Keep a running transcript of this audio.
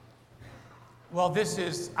Well, this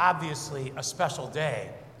is obviously a special day,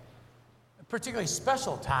 a particularly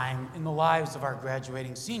special time in the lives of our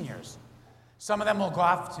graduating seniors. Some of them will go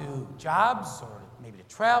off to jobs or maybe to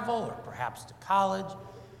travel or perhaps to college.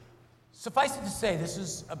 Suffice it to say, this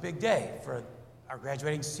is a big day for our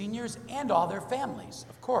graduating seniors and all their families,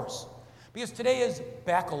 of course, because today is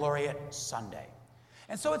Baccalaureate Sunday.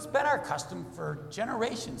 And so it's been our custom for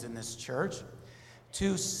generations in this church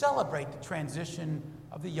to celebrate the transition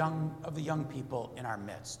of the young people in our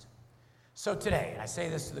midst. So today, and I say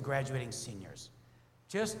this to the graduating seniors,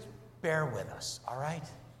 just bear with us, all right?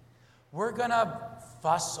 We're gonna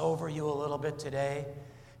fuss over you a little bit today.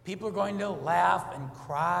 People are going to laugh and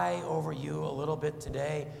cry over you a little bit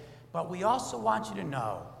today, but we also want you to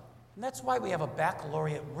know, and that's why we have a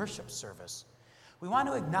baccalaureate worship service. We want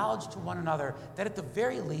to acknowledge to one another that at the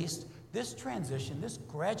very least, this transition, this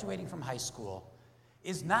graduating from high school,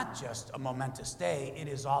 is not just a momentous day, it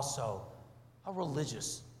is also a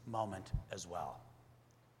religious moment as well.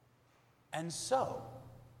 And so,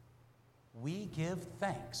 we give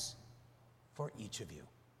thanks for each of you.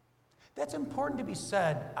 That's important to be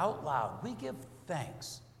said out loud. We give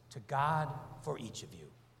thanks to God for each of you.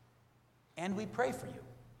 And we pray for you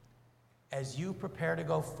as you prepare to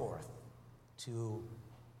go forth to,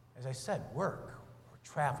 as I said, work or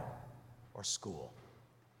travel or school.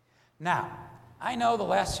 Now, I know the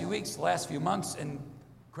last few weeks, the last few months in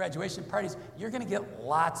graduation parties, you're going to get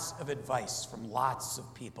lots of advice from lots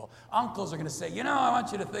of people. Uncles are going to say, I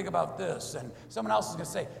want you to think about this. And someone else is going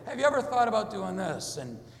to say, have you ever thought about doing this?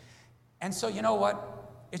 And so, you know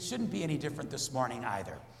what? It shouldn't be any different this morning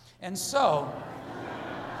either. And so,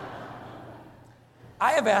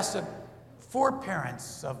 I have asked 4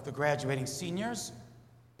 parents of the graduating seniors,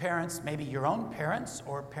 parents, maybe your own parents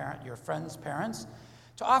or your friends' parents,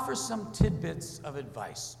 to offer some tidbits of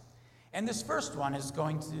advice. And this first one is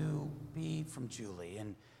going to be from Julie.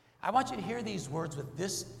 And I want you to hear these words with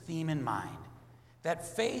this theme in mind, that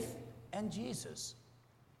faith and Jesus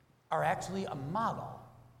are actually a model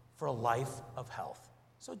for a life of health.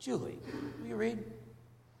 So Julie, will you read?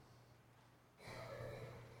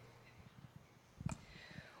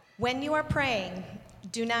 When you are praying,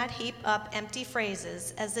 do not heap up empty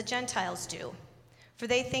phrases as the Gentiles do, for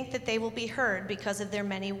they think that they will be heard because of their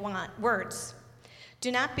many words.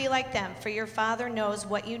 Do not be like them, for your Father knows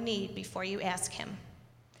what you need before you ask him.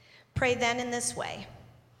 Pray then in this way: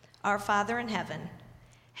 Our Father in heaven,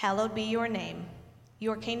 hallowed be your name.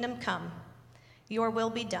 Your kingdom come. Your will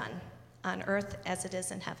be done, on earth as it is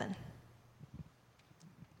in heaven.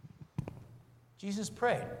 Jesus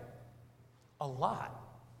prayed a lot.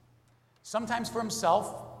 Sometimes for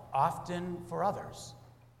himself, often for others.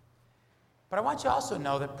 But I want you to also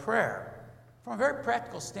know that prayer, from a very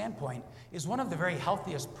practical standpoint, is one of the very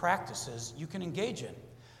healthiest practices you can engage in.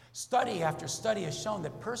 Study after study has shown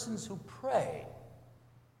that persons who pray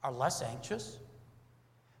are less anxious,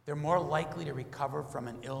 they're more likely to recover from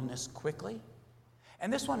an illness quickly,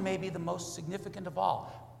 and this one may be the most significant of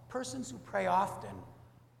all. Persons who pray often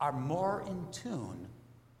are more in tune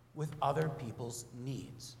with other people's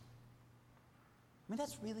needs. I mean,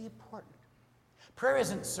 that's really important. Prayer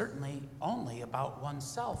isn't certainly only about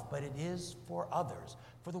oneself, but it is for others,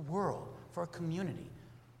 for the world, for a community,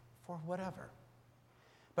 for whatever.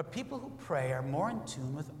 But people who pray are more in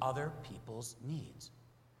tune with other people's needs,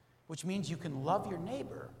 which means you can love your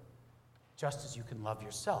neighbor just as you can love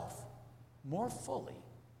yourself more fully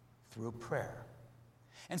through prayer.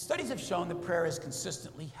 And studies have shown that prayer is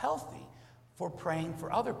consistently healthy for praying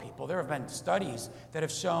for other people. There have been studies that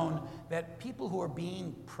have shown that people who are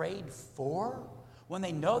being prayed for, when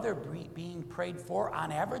they know they're being prayed for,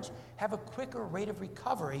 on average, have a quicker rate of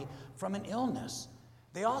recovery from an illness.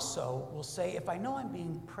 They also will say, if I know I'm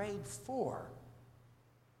being prayed for,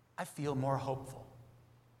 I feel more hopeful.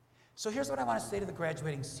 So here's what I want to say to the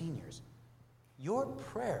graduating seniors. Your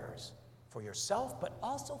prayers for yourself, but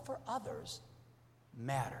also for others,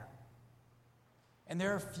 matter. And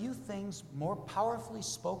there are few things more powerfully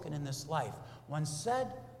spoken in this life when said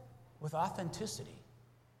with authenticity.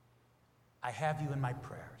 I have you in my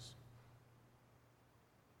prayers.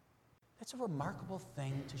 That's a remarkable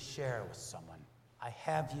thing to share with someone. I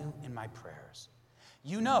have you in my prayers.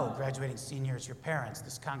 You know, graduating seniors, your parents,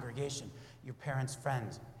 this congregation, your parents'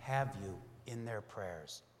 friends have you in their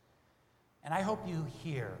prayers. And I hope you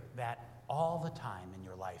hear that all the time in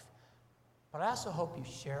your life. But I also hope you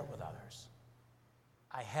share it with others.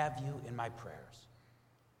 I have you in my prayers.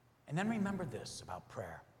 And then remember this about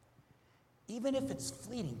prayer. Even if it's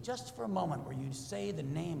fleeting, just for a moment where you say the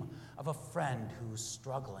name of a friend who's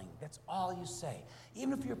struggling, that's all you say.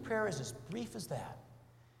 Even if your prayer is as brief as that,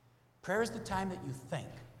 prayer is the time that you think,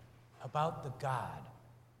 about the God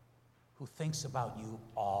who thinks about you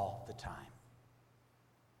all the time.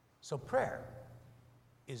 So prayer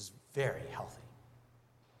is very healthy.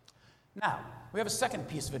 Now, we have a second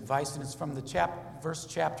piece of advice, and it's from the first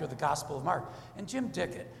chapter of the Gospel of Mark. And Jim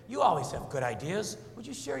Dickett, you always have good ideas. Would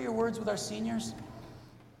you share your words with our seniors?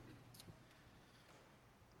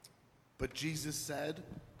 But Jesus said,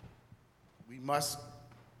 we must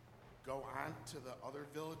go on to the other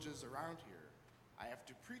villages around here. I have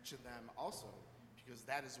to preach in them also, because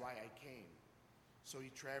that is why I came. So he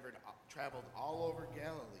traveled all over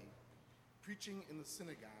Galilee, preaching in the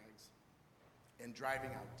synagogues and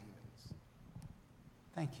driving out demons.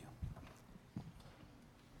 Thank you.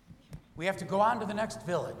 We have to go on to the next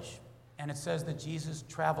village, and it says that Jesus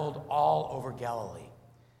traveled all over Galilee.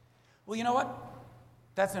 Well, you know what?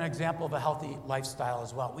 That's an example of a healthy lifestyle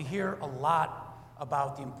as well. We hear a lot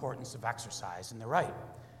about the importance of exercise, and they're right.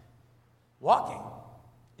 Walking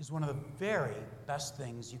is one of the very best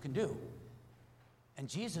things you can do. And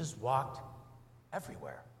Jesus walked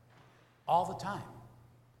everywhere, all the time.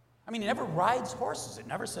 I mean, he never rides horses. It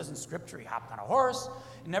never says in Scripture he hopped on a horse.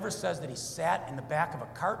 It never says that he sat in the back of a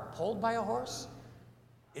cart pulled by a horse.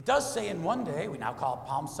 It does say in one day, we now call it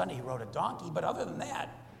Palm Sunday, he rode a donkey, but other than that,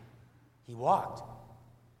 he walked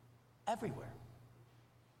everywhere.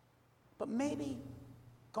 But maybe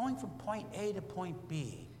going from point A to point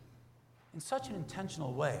B in such an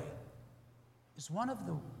intentional way is one of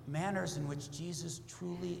the manners in which Jesus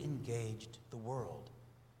truly engaged the world.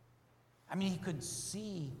 I mean, he could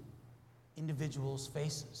see individuals'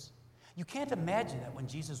 faces. You can't imagine that when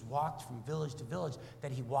Jesus walked from village to village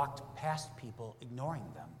that he walked past people ignoring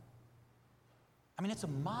them. I mean, it's a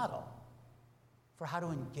model for how to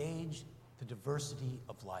engage the diversity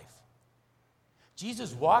of life.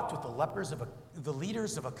 Jesus walked with the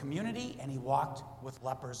leaders of a community, and he walked with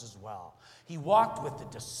lepers as well. He walked with the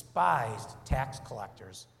despised tax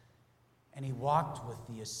collectors, and he walked with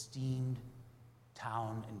the esteemed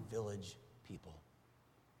town and village people.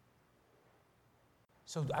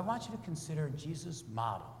 So I want you to consider Jesus'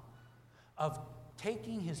 model of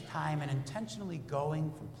taking his time and intentionally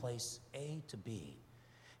going from place A to B.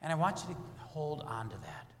 And I want you to hold on to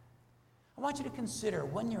that. I want you to consider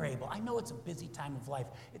when you're able. I know it's a busy time of life.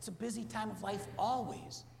 It's a busy time of life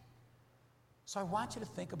always. So I want you to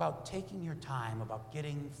think about taking your time, about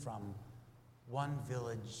getting from one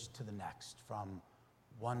village to the next, from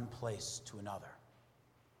one place to another.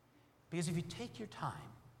 Because if you take your time,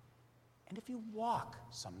 and if you walk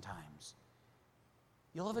sometimes,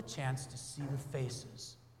 you'll have a chance to see the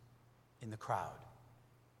faces in the crowd.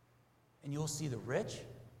 And you'll see the rich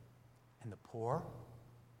and the poor.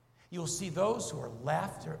 You'll see those who are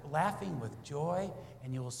laughing with joy,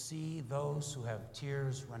 and you'll see those who have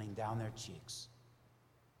tears running down their cheeks.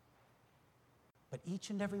 But each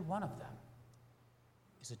and every one of them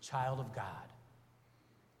is a child of God,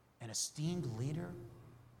 an esteemed leader,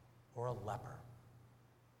 or a leper.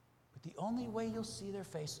 But the only way you'll see their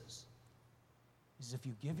faces is if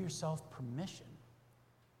you give yourself permission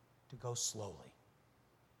to go slowly.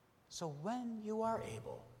 So when you are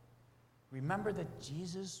able, remember that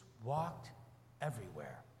Jesus walked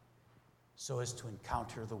everywhere so as to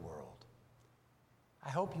encounter the world. I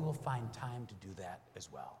hope you will find time to do that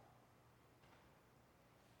as well.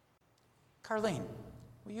 Carlene,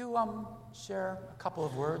 will you share a couple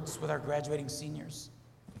of words with our graduating seniors?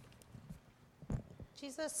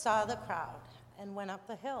 Jesus saw the crowd and went up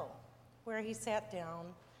the hill. Where he sat down,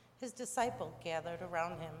 his disciples gathered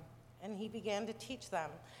around him, and he began to teach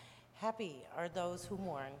them, "Happy are those who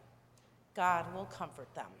mourn. God will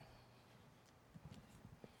comfort them."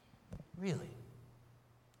 Really?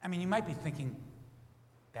 I mean, you might be thinking,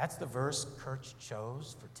 that's the verse Kirch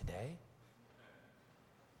chose for today?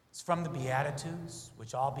 It's from the Beatitudes,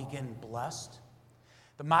 which all begin blessed.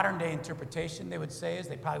 The modern day interpretation, they would say, is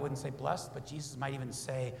they probably wouldn't say blessed, but Jesus might even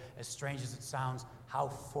say, as strange as it sounds, how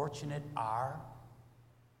fortunate are.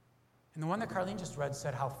 And the one that Carlene just read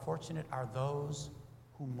said, how fortunate are those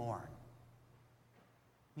who mourn.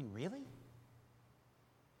 I mean, really?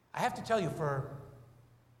 I have to tell you, for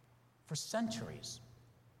centuries,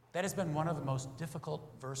 that has been one of the most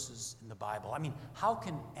difficult verses in the Bible. I mean, how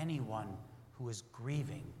can anyone who is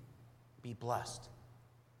grieving be blessed?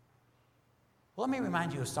 Well, let me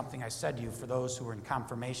remind you of something I said to you for those who were in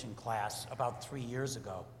confirmation class about 3 years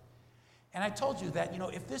ago. And I told you that,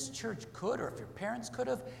 if this church could, or if your parents could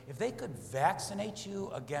have, if they could vaccinate you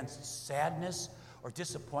against sadness or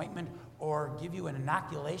disappointment, or give you an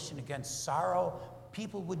inoculation against sorrow,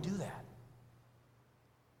 people would do that.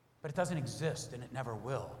 But it doesn't exist, and it never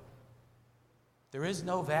will. There is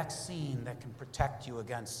no vaccine that can protect you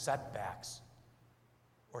against setbacks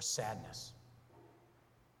or sadness.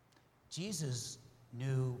 Jesus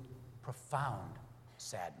knew profound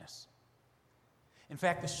sadness. In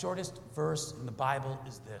fact, the shortest verse in the Bible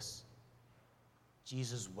is this: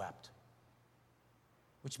 Jesus wept,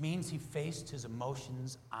 which means he faced his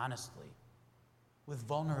emotions honestly, with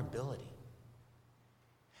vulnerability.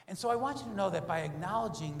 And so I want you to know that by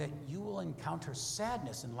acknowledging that you will encounter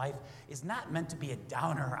sadness in life is not meant to be a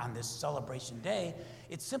downer on this celebration day.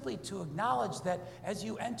 It's simply to acknowledge that as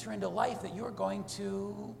you enter into life, that you're going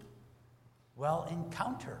to, well,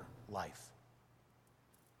 encounter life.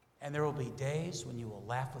 And there will be days when you will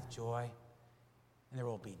laugh with joy, and there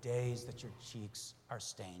will be days that your cheeks are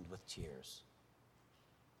stained with tears.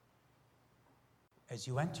 As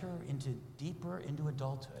you enter deeper into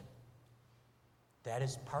adulthood, that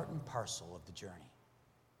is part and parcel of the journey.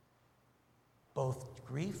 Both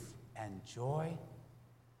grief and joy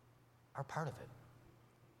are part of it.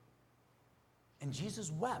 And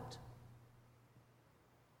Jesus wept.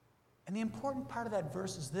 And the important part of that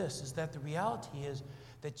verse is this, is that the reality is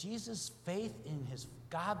that Jesus' faith in his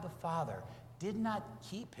God the Father did not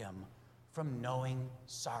keep him from knowing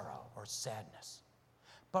sorrow or sadness,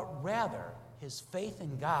 but rather his faith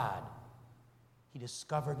in God, he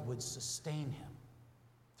discovered, would sustain him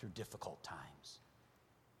through difficult times.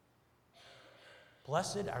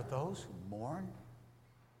 Blessed are those who mourn.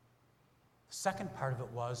 The second part of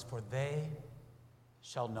it was, for they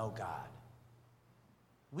shall know God.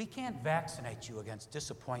 We can't vaccinate you against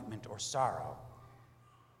disappointment or sorrow,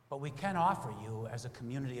 but we can offer you, as a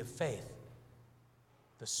community of faith,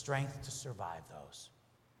 the strength to survive those.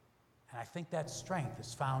 And I think that strength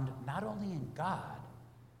is found not only in God,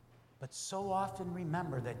 but so often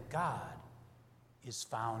remember that God is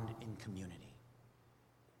found in community.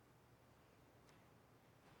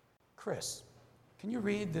 Chris, can you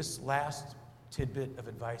read this last tidbit of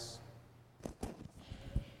advice?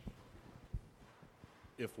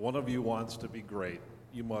 If one of you wants to be great,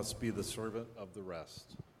 you must be the servant of the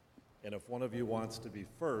rest. And if one of you wants to be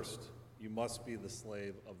first, you must be the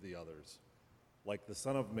slave of the others. Like the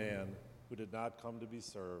Son of Man, who did not come to be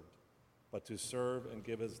served, but to serve and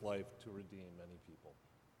give his life to redeem many people.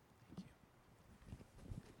 Thank you.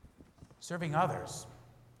 Serving others,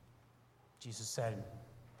 Jesus said,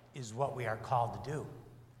 is what we are called to do.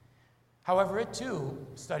 However, it too,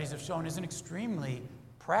 studies have shown, is an extremely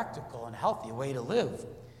practical and healthy way to live,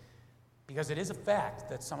 because it is a fact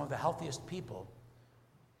that some of the healthiest people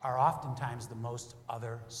are oftentimes the most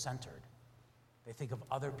other-centered. They think of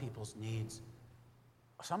other people's needs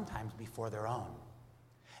sometimes before their own.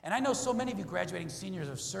 And I know so many of you graduating seniors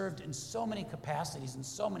have served in so many capacities, in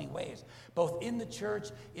so many ways, both in the church,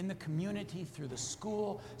 in the community, through the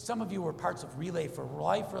school. Some of you were parts of Relay for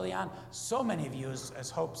Life early on. So many of you, as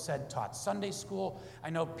Hope said, taught Sunday school. I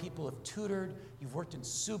know people have tutored. You've worked in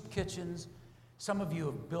soup kitchens. Some of you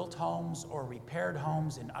have built homes or repaired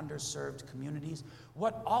homes in underserved communities.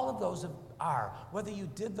 What all of those are, whether you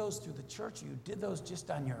did those through the church or you did those just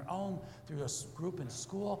on your own through a group in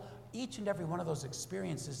school, each and every one of those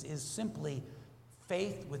experiences is simply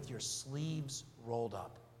faith with your sleeves rolled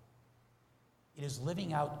up. It is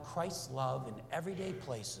living out Christ's love in everyday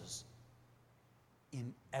places,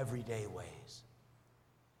 in everyday ways.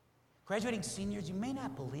 Graduating seniors, you may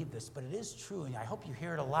not believe this, but it is true, and I hope you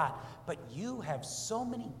hear it a lot, but you have so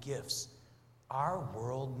many gifts our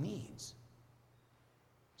world needs.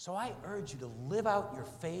 So I urge you to live out your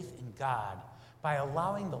faith in God by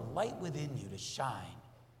allowing the light within you to shine.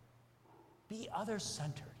 Be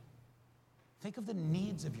other-centered. Think of the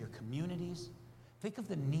needs of your communities. Think of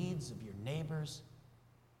the needs of your neighbors,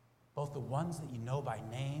 both the ones that you know by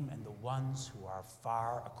name and the ones who are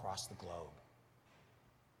far across the globe.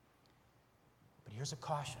 But here's a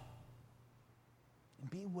caution. And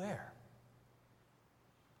beware.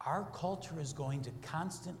 Our culture is going to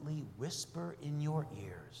constantly whisper in your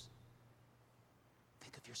ears,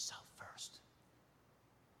 think of yourself first.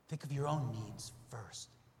 Think of your own needs first.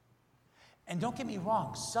 And don't get me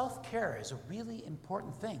wrong, self-care is a really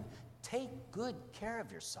important thing. Take good care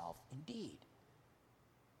of yourself, indeed.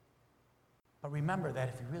 But remember that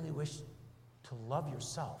if you really wish to love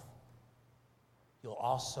yourself, you'll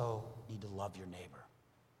also need to love your neighbor.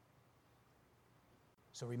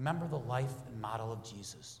 So remember the life and model of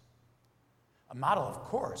Jesus. A model, of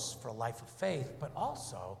course, for a life of faith, but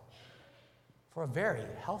also for a very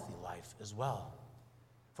healthy life as well.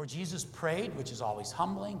 For Jesus prayed, which is always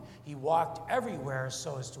humbling. He walked everywhere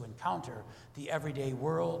so as to encounter the everyday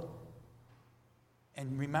world.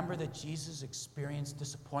 And remember that Jesus experienced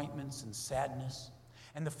disappointments and sadness.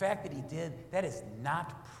 And the fact that he did, that is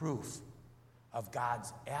not proof of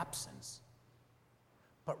God's absence,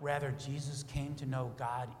 but but rather Jesus came to know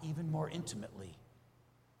God even more intimately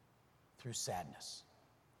through sadness.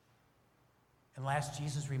 And last,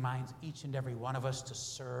 Jesus reminds each and every one of us to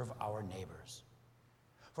serve our neighbors.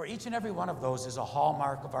 For each and every one of those is a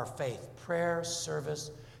hallmark of our faith, prayer,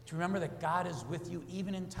 service, to remember that God is with you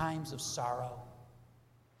even in times of sorrow.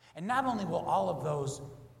 And not only will all of those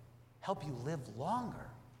help you live longer,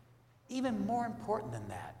 even more important than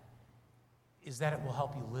that is that it will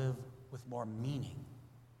help you live with more meaning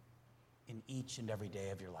in each and every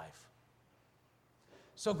day of your life.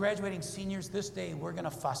 So graduating seniors, this day we're going to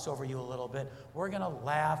fuss over you a little bit. We're going to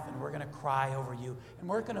laugh and we're going to cry over you. And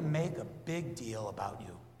we're going to make a big deal about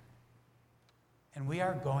you. And we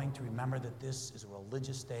are going to remember that this is a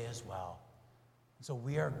religious day as well. And so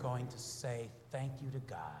we are going to say thank you to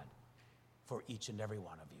God for each and every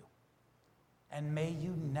one of you. And may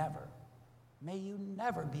you never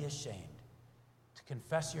be ashamed to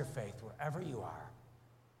confess your faith wherever you are,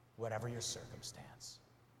 whatever your circumstance.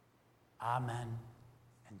 Amen.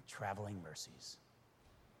 And traveling mercies.